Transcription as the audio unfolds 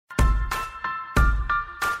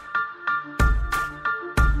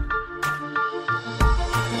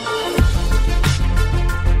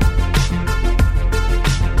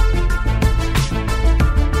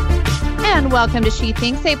and welcome to She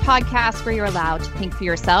Thinks, a podcast where you're allowed to think for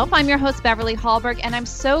yourself. I'm your host, Beverly Hallberg, and I'm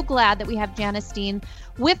so glad that we have Janice Dean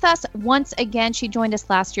with us once again. She joined us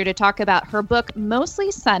last year to talk about her book,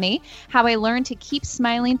 Mostly Sunny, How I Learned to Keep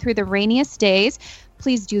Smiling Through the Rainiest Days.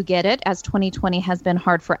 Please do get it, as 2020 has been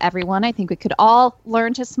hard for everyone. I think we could all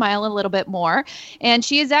learn to smile a little bit more. And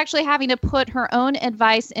she is actually having to put her own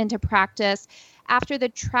advice into practice after the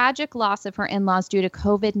tragic loss of her in-laws due to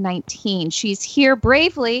COVID-19. She's here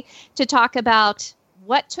bravely to talk about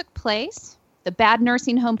what took place, the bad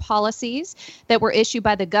nursing home policies that were issued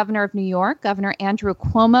by the governor of New York, Governor Andrew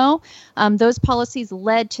Cuomo. Those policies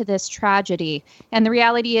led to this tragedy. And the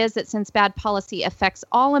reality is that since bad policy affects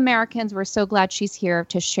all Americans, we're so glad she's here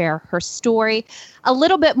to share her story. A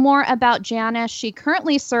little bit more about Janice. She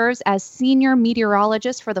currently serves as senior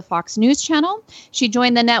meteorologist for the Fox News Channel. She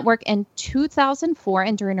joined the network in 2004,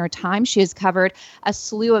 and during her time, she has covered a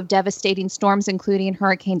slew of devastating storms, including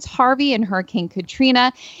Hurricanes Harvey and Hurricane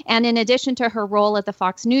Katrina. And in addition to her role at the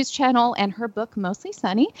Fox News Channel and her book, Mostly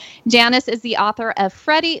Sunny, Janice is the author of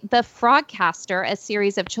Freddie the Frogcaster, a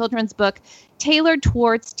series of children's book tailored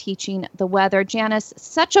towards teaching the weather. Janice,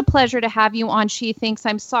 such a pleasure to have you on She Thinks.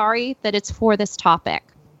 I'm sorry that it's for this topic.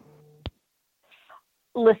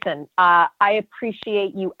 Listen, I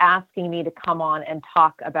appreciate you asking me to come on and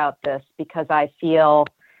talk about this because I feel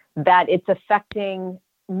that it's affecting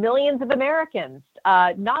millions of Americans,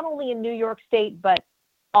 not only in New York State, but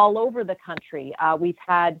all over the country. We've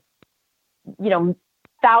had,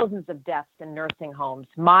 thousands of deaths in nursing homes.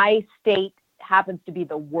 My state happens to be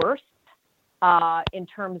the worst in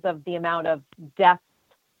terms of the amount of deaths,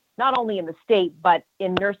 not only in the state, but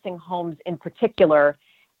in nursing homes in particular.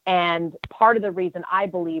 And part of the reason I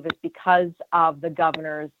believe is because of the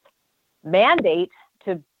governor's mandate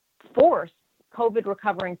to force COVID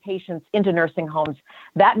recovering patients into nursing homes.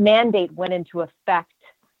 That mandate went into effect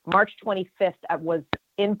March 25th. It was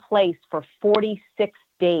in place for 46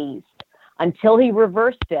 days until he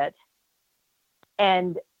reversed it.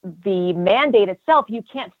 And the mandate itself, you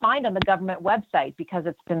can't find on the government website because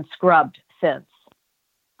it's been scrubbed since.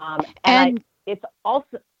 It's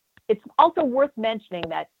also worth mentioning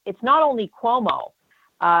that it's not only Cuomo,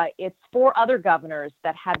 it's 4 other governors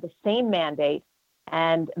that had the same mandate,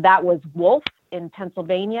 and that was Wolf in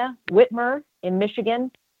Pennsylvania, Whitmer in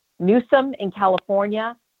Michigan, Newsom in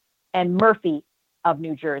California, and Murphy of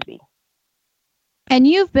New Jersey. And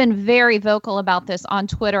you've been very vocal about this on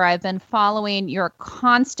Twitter. I've been following your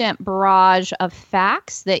constant barrage of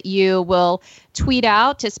facts that you will tweet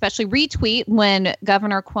out, especially retweet when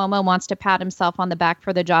Governor Cuomo wants to pat himself on the back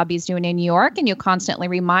for the job he's doing in New York. And you constantly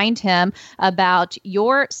remind him about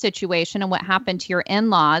your situation and what happened to your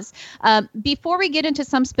in-laws. Before we get into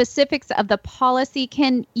some specifics of the policy,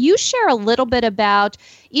 can you share a little bit about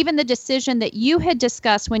even the decision that you had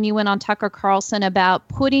discussed when you went on Tucker Carlson about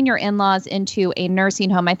putting your in-laws into a nursing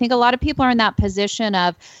home? I think a lot of people are in that position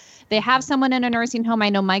of they have someone in a nursing home. I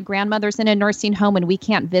know my grandmother's in a nursing home and we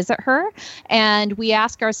can't visit her. And we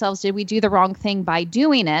ask ourselves, did we do the wrong thing by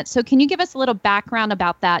doing it? So can you give us a little background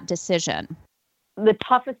about that decision? The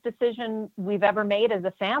toughest decision we've ever made as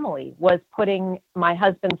a family was putting my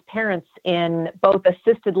husband's parents in both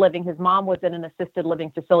assisted living. His mom was in an assisted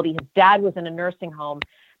living facility. His dad was in a nursing home.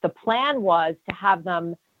 The plan was to have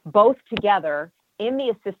them both together in the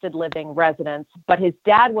assisted living residence, but his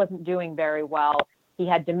dad wasn't doing very well. He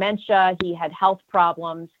had dementia, he had health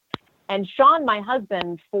problems. And Sean, my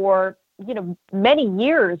husband, for many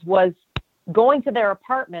years was going to their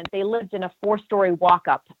apartment. They lived in a 4-story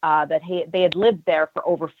walk-up they had lived there for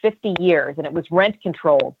over 50 years, and it was rent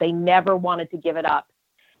controlled. They never wanted to give it up.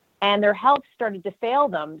 And their health started to fail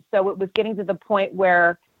them. So it was getting to the point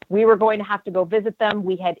where we were going to have to go visit them.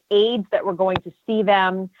 We had aides that were going to see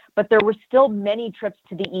them, but there were still many trips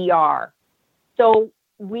to the ER. So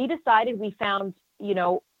we decided, we found,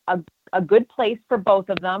 a good place for both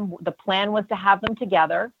of them. The plan was to have them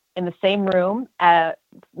together in the same room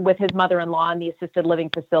with his mother-in-law in the assisted living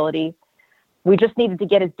facility. We just needed to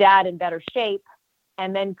get his dad in better shape.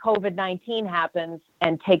 And then COVID-19 happens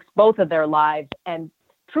and takes both of their lives. And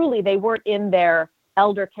truly, they weren't in their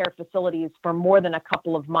elder care facilities for more than a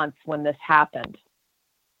couple of months when this happened.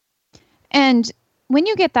 And when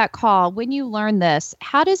you get that call, when you learn this,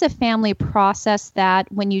 how does a family process that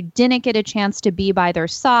when you didn't get a chance to be by their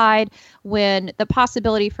side, when the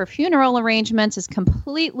possibility for funeral arrangements is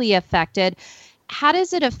completely affected? How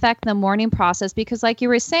does it affect the mourning process? Because like you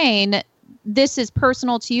were saying, this is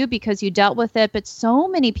personal to you because you dealt with it, but so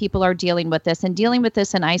many people are dealing with this and dealing with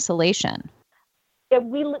this in isolation.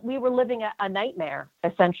 We were living a nightmare,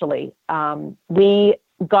 essentially. We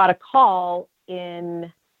got a call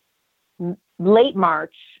in late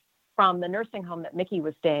March from the nursing home that Mickey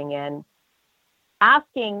was staying in,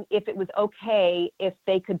 asking if it was okay if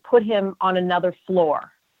they could put him on another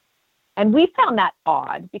floor. And we found that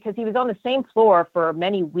odd because he was on the same floor for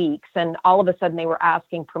many weeks, and all of a sudden they were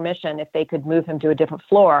asking permission if they could move him to a different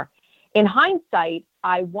floor. In hindsight,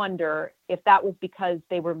 I wonder if that was because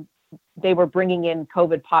they were bringing in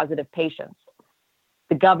COVID positive patients.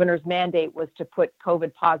 The governor's mandate was to put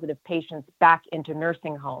COVID positive patients back into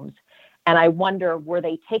nursing homes. And I wonder, were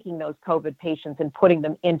they taking those COVID patients and putting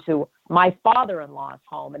them into my father-in-law's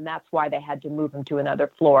home? And that's why they had to move him to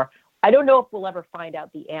another floor. I don't know if we'll ever find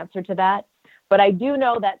out the answer to that, but I do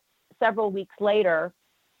know that several weeks later,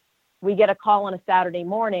 we get a call on a Saturday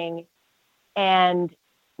morning, and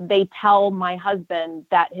they tell my husband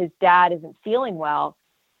that his dad isn't feeling well.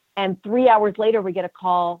 And 3 hours later, we get a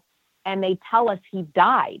call and they tell us he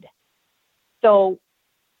died. So,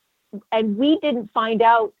 and we didn't find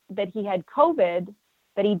out that he had COVID,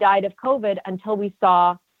 that he died of COVID, until we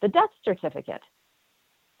saw the death certificate.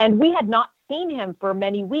 And we had not seen him for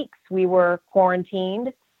many weeks. We were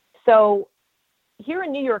quarantined. So here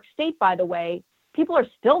in New York State, by the way, people are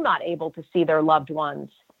still not able to see their loved ones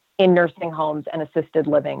in nursing homes and assisted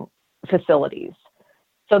living facilities.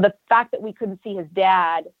 So the fact that we couldn't see his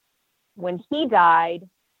dad when he died,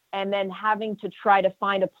 and then having to try to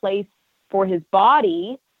find a place for his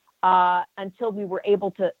body until we were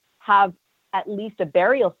able to have at least a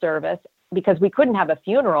burial service, because we couldn't have a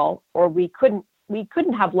funeral, or we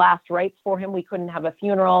couldn't have last rites for him. We couldn't have a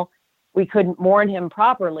funeral. We couldn't mourn him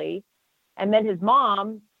properly. And then his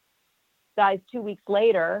mom dies 2 weeks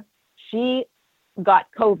later. She got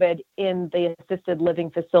COVID in the assisted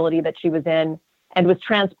living facility that she was in and was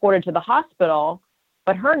transported to the hospital,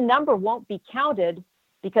 but her number won't be counted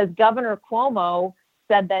because Governor Cuomo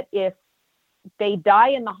said that if they die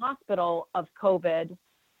in the hospital of COVID,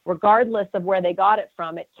 regardless of where they got it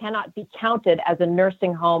from, it cannot be counted as a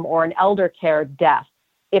nursing home or an elder care death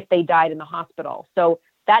if they died in the hospital. So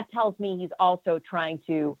that tells me he's also trying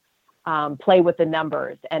to play with the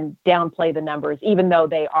numbers and downplay the numbers, even though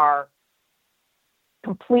they are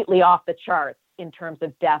completely off the charts in terms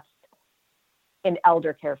of deaths in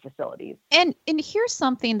elder care facilities. And here's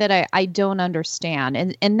something that I don't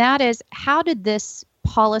understand, and that is, how did this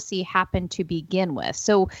policy happen to begin with?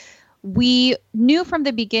 So we knew from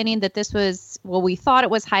the beginning that this was, well, we thought it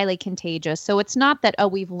was highly contagious. So it's not that, oh,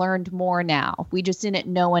 we've learned more now. We just didn't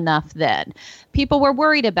know enough then. People were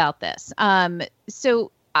worried about this.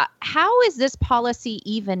 So how is this policy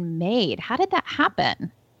even made? How did that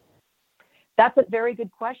happen? That's a very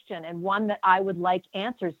good question, and one that I would like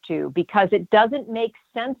answers to, because it doesn't make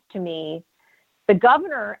sense to me. The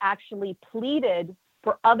governor actually pleaded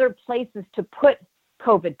for other places to put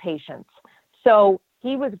COVID patients. So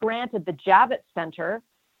he was granted the Javits Center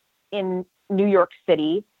in New York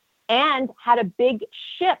City and had a big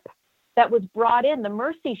ship that was brought in, the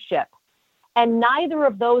Mercy ship, and neither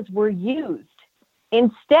of those were used.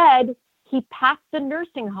 Instead, he packed the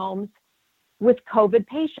nursing homes with COVID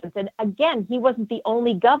patients. And again, he wasn't the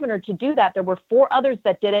only governor to do that. There were 4 others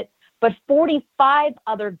that did it, but 45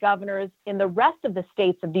 other governors in the rest of the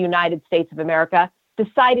states of the United States of America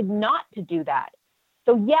decided not to do that.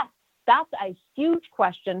 So yes, that's a huge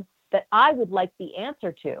question that I would like the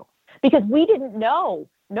answer to, because we didn't know.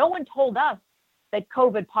 No one told us that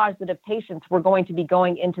COVID positive patients were going to be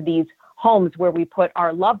going into these homes where we put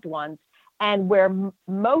our loved ones, and where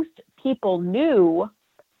most people knew,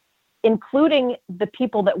 including the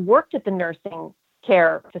people that worked at the nursing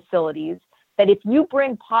care facilities, that if you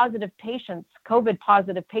bring positive patients, COVID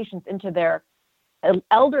positive patients, into their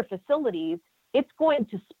elder facilities, it's going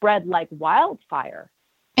to spread like wildfire.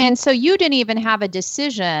 And so you didn't even have a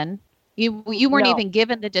decision. You weren't No. even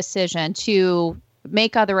given the decision to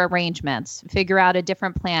make other arrangements, figure out a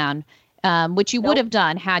different plan, which you would have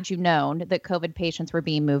done had you known that COVID patients were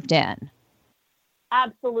being moved in.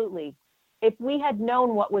 Absolutely. If we had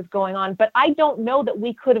known what was going on, but I don't know that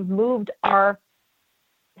we could have moved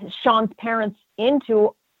Sean's parents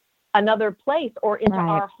into another place or into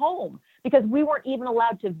our home, because we weren't even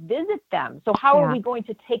allowed to visit them. So how are we going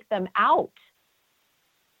to take them out?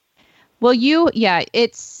 Well,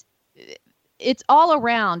 it's all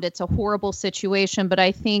around. It's a horrible situation, but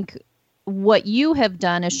I think what you have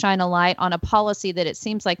done is shine a light on a policy that it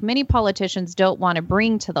seems like many politicians don't want to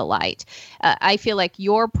bring to the light. I feel like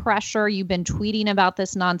your pressure, you've been tweeting about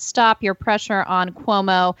this nonstop, your pressure on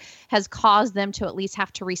Cuomo has caused them to at least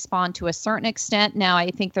have to respond to a certain extent. Now,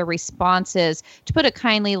 I think the response is, to put it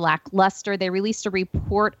kindly, lackluster. They released a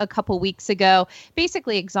report a couple weeks ago,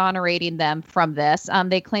 basically exonerating them from this.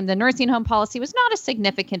 They claimed the nursing home policy was not a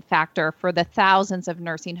significant factor for the thousands of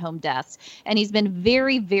nursing home deaths. And he's been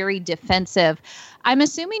very, very defensive. I'm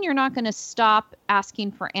assuming you're not going to stop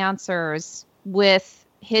asking for answers with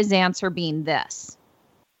his answer being this.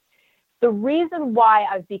 The reason why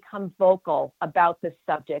I've become vocal about this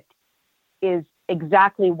subject is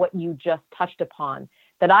exactly what you just touched upon,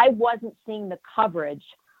 that I wasn't seeing the coverage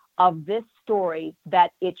of this story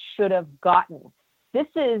that it should have gotten. This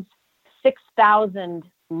is 6,000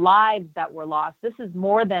 lives that were lost. This is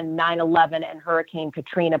more than 9/11 and Hurricane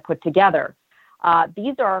Katrina put together.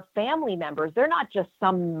 These are family members. They're not just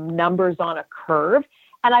some numbers on a curve.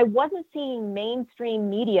 And I wasn't seeing mainstream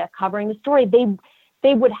media covering the story.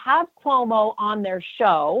 They would have Cuomo on their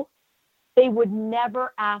show. They would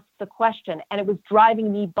never ask the question, and it was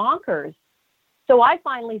driving me bonkers. So I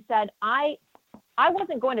finally said, I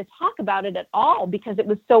wasn't going to talk about it at all because it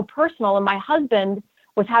was so personal, and my husband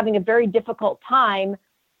was having a very difficult time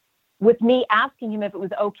with me asking him if it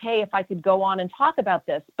was okay if I could go on and talk about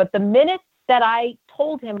this. But the minute that I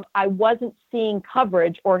told him I wasn't seeing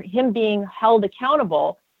coverage or him being held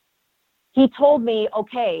accountable, he told me,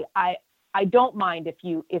 okay, I don't mind if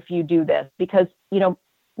you do this, because, you know,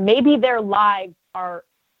 maybe their lives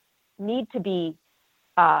need to be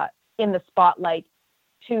in the spotlight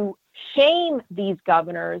to shame these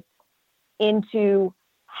governors into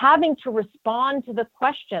having to respond to the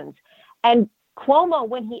questions. And Cuomo,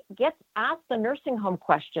 when he gets asked the nursing home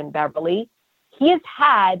question, Beverly, he has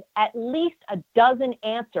had at least a dozen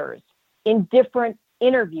answers in different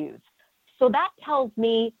interviews. So that tells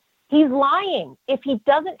me he's lying. If he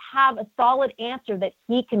doesn't have a solid answer that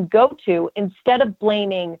he can go to, instead of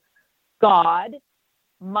blaming God,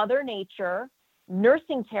 Mother Nature,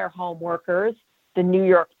 nursing care home workers, the New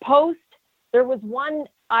York Post. There was one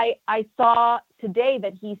I saw today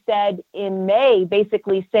that he said in May,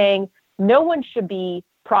 basically saying no one should be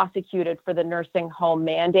prosecuted for the nursing home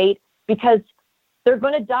mandate because they're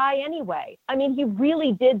going to die anyway. I mean, he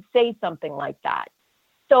really did say something like that.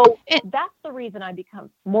 So that's the reason I become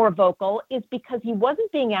more vocal, is because he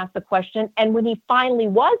wasn't being asked the question. And when he finally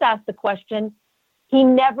was asked the question, he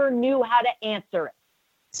never knew how to answer it.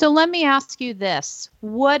 So let me ask you this.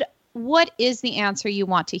 What is the answer you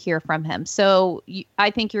want to hear from him? So I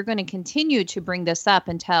think you're going to continue to bring this up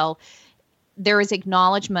until there is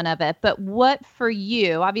acknowledgement of it. But what for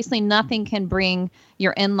you, obviously nothing can bring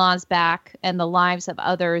your in-laws back and the lives of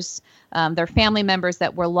others, their family members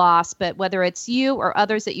that were lost, but whether it's you or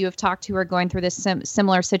others that you have talked to who are going through this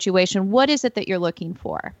similar situation, what is it that you're looking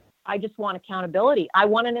for? I just want accountability. I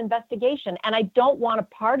want an investigation, and I don't want a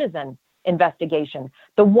partisan investigation.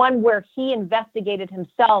 The one where he investigated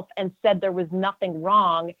himself and said there was nothing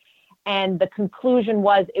wrong, and the conclusion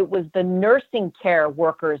was it was the nursing care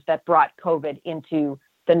workers that brought COVID into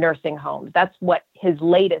the nursing homes. That's what his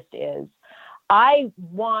latest is. I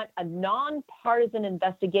want a nonpartisan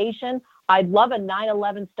investigation. I'd love a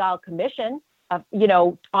 9/11 style commission,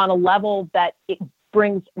 on a level that it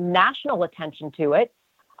brings national attention to it,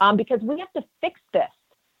 because we have to fix this.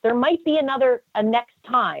 There might be a next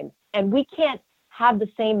time, and we can't have the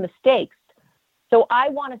same mistakes. So I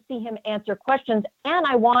want to see him answer questions, and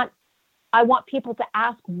I want people to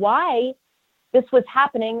ask why this was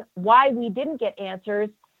happening, why we didn't get answers,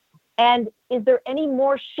 and is there any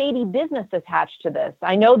more shady business attached to this?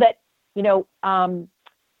 I know that,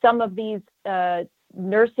 some of these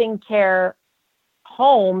nursing care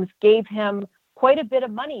homes gave him quite a bit of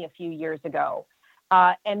money a few years ago.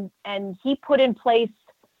 And he put in place,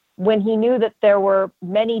 when he knew that there were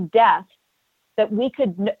many deaths, that we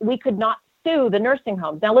could not sue the nursing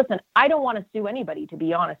homes. Now, listen, I don't want to sue anybody, to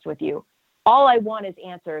be honest with you. All I want is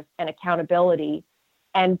answers and accountability.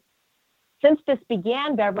 And since this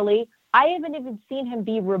began, Beverly, I haven't even seen him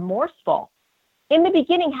be remorseful. In the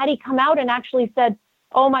beginning, had he come out and actually said,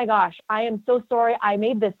 oh my gosh, I am so sorry, I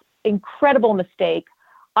made this incredible mistake,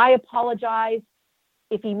 I apologize,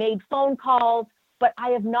 if he made phone calls, but I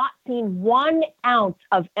have not seen 1 ounce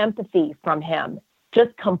of empathy from him.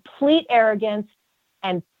 Just complete arrogance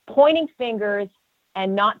and pointing fingers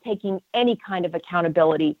and not taking any kind of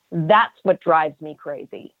accountability. That's what drives me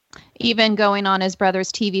crazy. Even going on his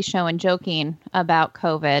brother's TV show and joking about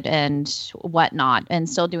COVID and whatnot, and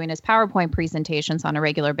still doing his PowerPoint presentations on a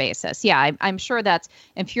regular basis. Yeah, I'm sure that's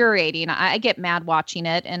infuriating. I get mad watching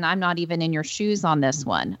it, and I'm not even in your shoes on this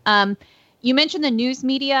one. You mentioned the news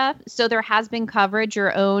media, so there has been coverage.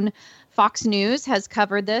 Your own Fox News has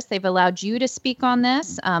covered this. They've allowed you to speak on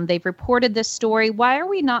this. They've reported this story. Why are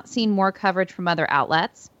we not seeing more coverage from other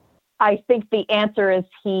outlets? I think the answer is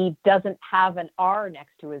he doesn't have an R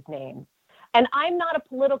next to his name. And I'm not a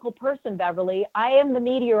political person, Beverly. I am the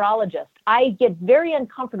meteorologist. I get very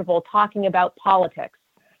uncomfortable talking about politics.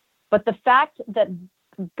 But the fact that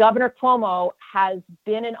Governor Cuomo has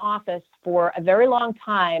been in office for a very long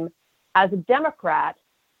time as a Democrat,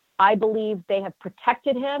 I believe they have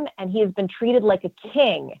protected him and he has been treated like a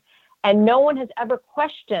king. And no one has ever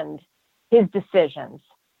questioned his decisions.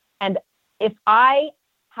 And if I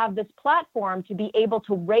have this platform to be able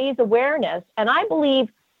to raise awareness, and I believe,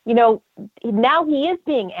 now he is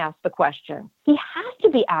being asked the question. He has to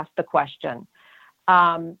be asked the question.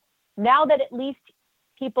 Now that at least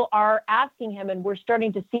people are asking him and we're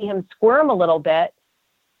starting to see him squirm a little bit,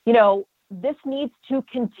 this needs to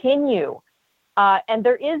continue. And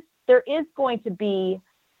there is going to be,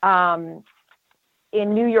 in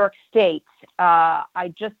New York State,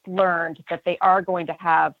 I just learned that they are going to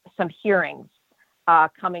have some hearings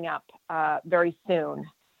coming up very soon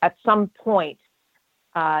at some point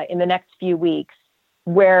in the next few weeks,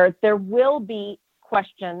 where there will be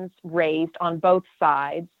questions raised on both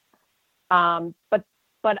sides.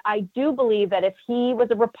 But I do believe that if he was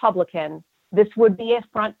a Republican, this would be a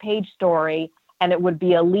front page story and it would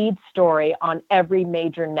be a lead story on every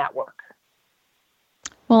major network.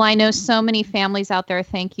 Well, I know so many families out there.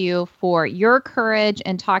 Thank you for your courage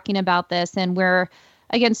in talking about this. And we're,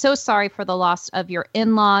 again, so sorry for the loss of your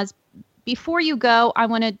in-laws. Before you go, I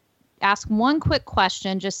want to ask one quick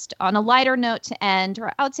question, just on a lighter note to end,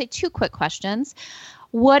 or I would say two quick questions.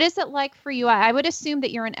 What is it like for you? I would assume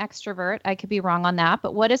that you're an extrovert. I could be wrong on that,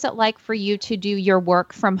 but what is it like for you to do your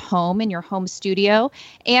work from home in your home studio?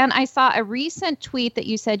 And I saw a recent tweet that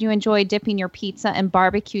you said you enjoy dipping your pizza in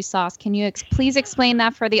barbecue sauce. Can you please explain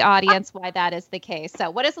that for the audience, why that is the case? So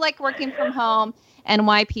what is it like working from home and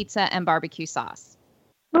why pizza and barbecue sauce?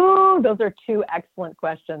 Oh, those are two excellent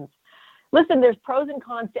questions. Listen, there's pros and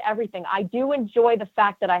cons to everything. I do enjoy the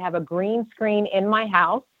fact that I have a green screen in my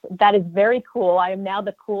house. That is very cool. I am now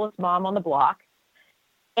the coolest mom on the block.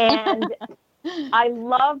 And I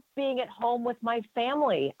love being at home with my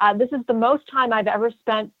family. This is the most time I've ever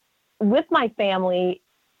spent with my family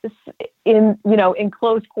in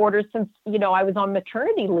close quarters since, I was on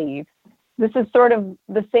maternity leave. This is sort of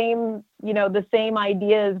the same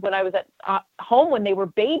idea as when I was at home when they were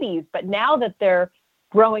babies. But now that they're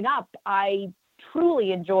growing up, I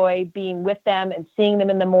truly enjoy being with them and seeing them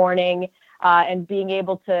in the morning and being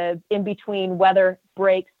able to, in between weather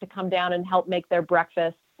breaks, to come down and help make their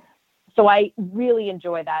breakfast. So I really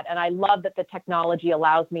enjoy that. And I love that the technology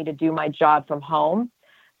allows me to do my job from home.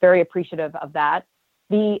 Very appreciative of that.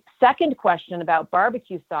 The second question about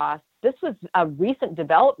barbecue sauce, this was a recent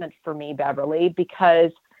development for me, Beverly,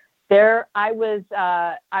 because I was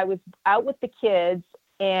out with the kids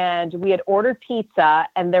and we had ordered pizza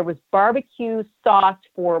and there was barbecue sauce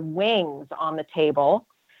for wings on the table.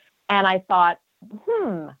 And I thought,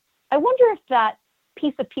 I wonder if that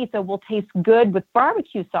piece of pizza will taste good with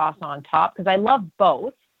barbecue sauce on top, because I love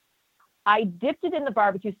both. I dipped it in the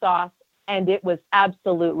barbecue sauce and it was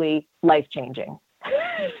absolutely life-changing.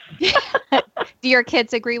 Do your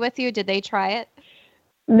kids agree with you? Did they try it?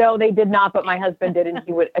 No, they did not, but my husband did, and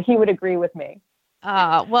he would agree with me.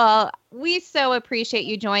 Well, we so appreciate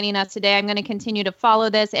you joining us today. I'm going to continue to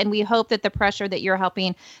follow this, and we hope that the pressure that you're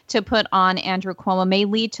helping to put on Andrew Cuomo may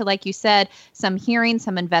lead to, like you said, some hearings,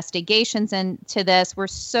 some investigations into this. We're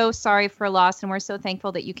so sorry for loss, and we're so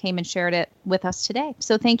thankful that you came and shared it with us today.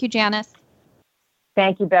 So thank you, Janice.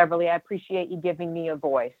 Thank you, Beverly. I appreciate you giving me a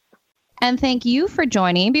voice. And thank you for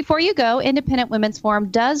joining. Before you go, Independent Women's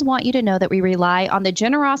Forum does want you to know that we rely on the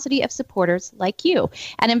generosity of supporters like you.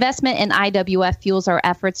 An investment in IWF fuels our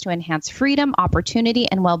efforts to enhance freedom, opportunity,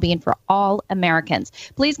 and well-being for all Americans.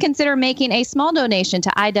 Please consider making a small donation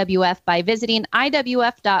to IWF by visiting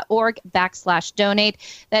iwf.org/donate.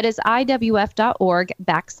 That is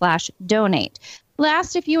iwf.org/donate.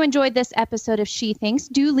 Last, if you enjoyed this episode of She Thinks,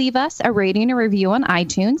 do leave us a rating or review on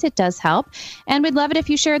iTunes. It does help. And we'd love it if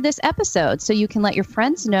you shared this episode so you can let your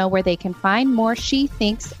friends know where they can find more She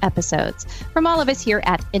Thinks episodes. From all of us here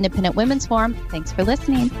at Independent Women's Forum, thanks for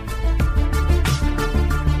listening.